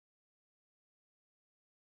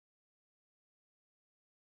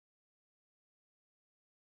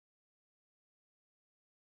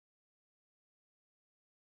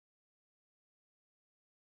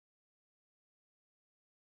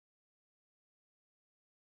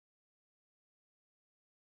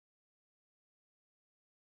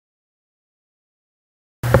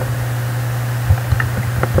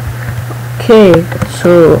Okay,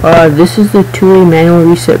 so this is the 2-way manual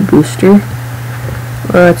reset booster.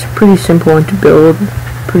 It's a pretty simple one to build,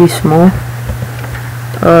 pretty small.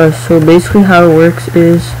 So basically how it works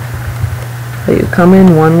is that you come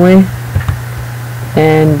in one way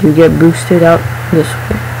and you get boosted out this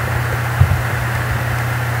way.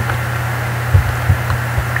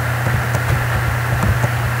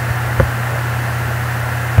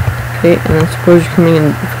 Okay, and then suppose you're coming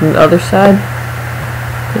in from the other side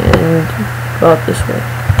and go out this way.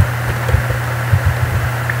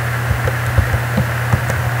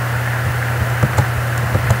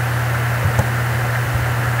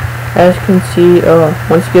 As you can see,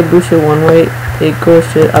 once you get boosted one way, it goes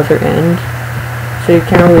to the other end. So you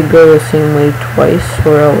can't really go the same way twice,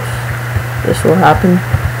 or else this will happen.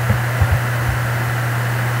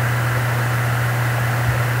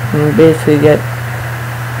 And you basically get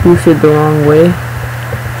boosted the wrong way.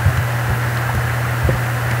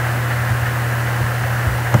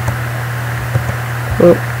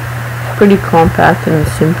 Well, pretty compact and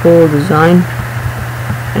simple design,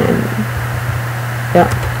 and yeah.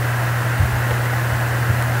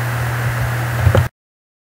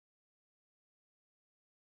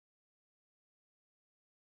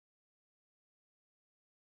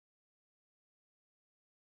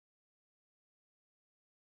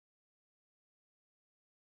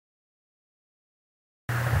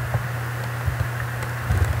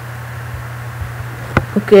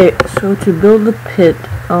 Okay, so to build the pit,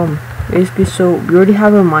 basically, so we already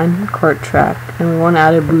have a minecart track and we want to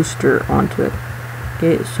add a booster onto it.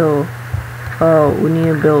 Okay, so we need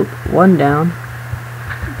to build one down.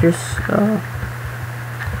 Just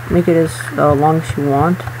make it as long as you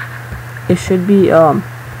want. It should be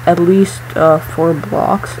at least 4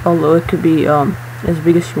 blocks, although it could be as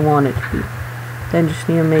big as you want it to be. Then just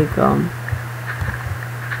need to make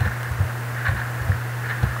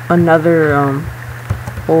another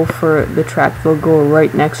hole for the track. Will go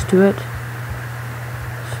right next to it,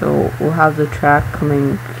 so we'll have the track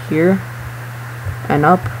coming here and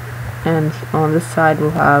up, and on this side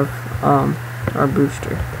we'll have our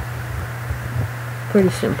booster.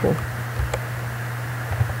 Pretty simple.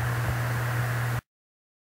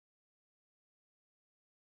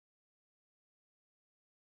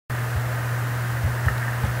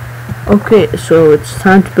 Okay, so it's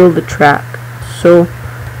time to build the track. So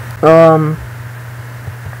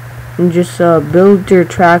just build your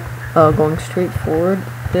track going straight forward,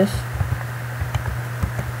 this,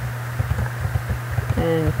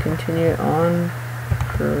 and continue it on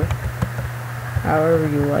for however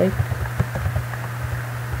you like.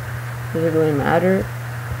 Doesn't really matter.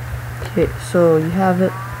 Okay, so you have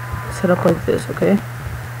it set up like this. Okay,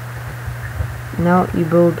 now you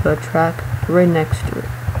build a track right next to it.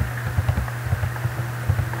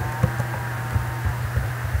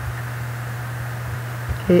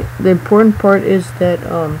 Okay, the important part is that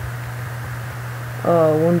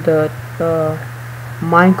when the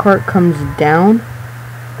minecart comes down,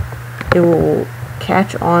 it will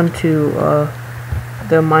catch on to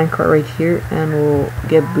the minecart right here and will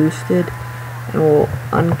get boosted and will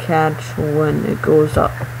uncatch when it goes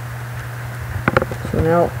up. So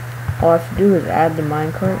now all I have to do is add the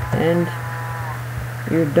minecart and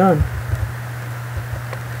you're done.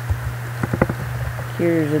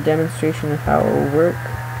 Here's a demonstration of how it will work.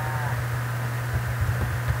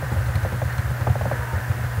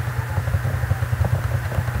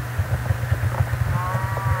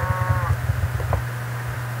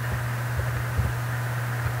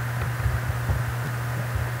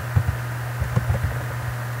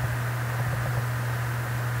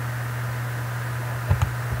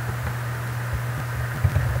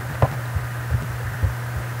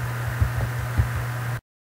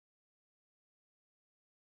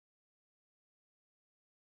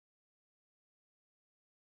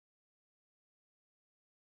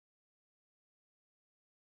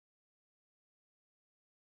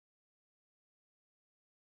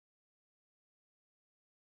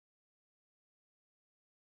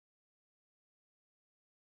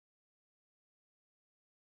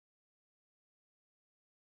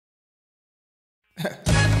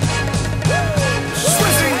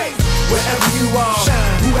 Wherever you are,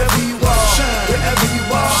 whoever you are, wherever you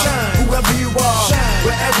are, whoever you are,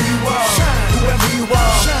 wherever you are, whoever you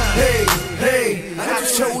are. Hey, hey, I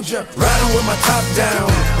just told ya, riding with my top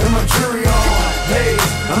down.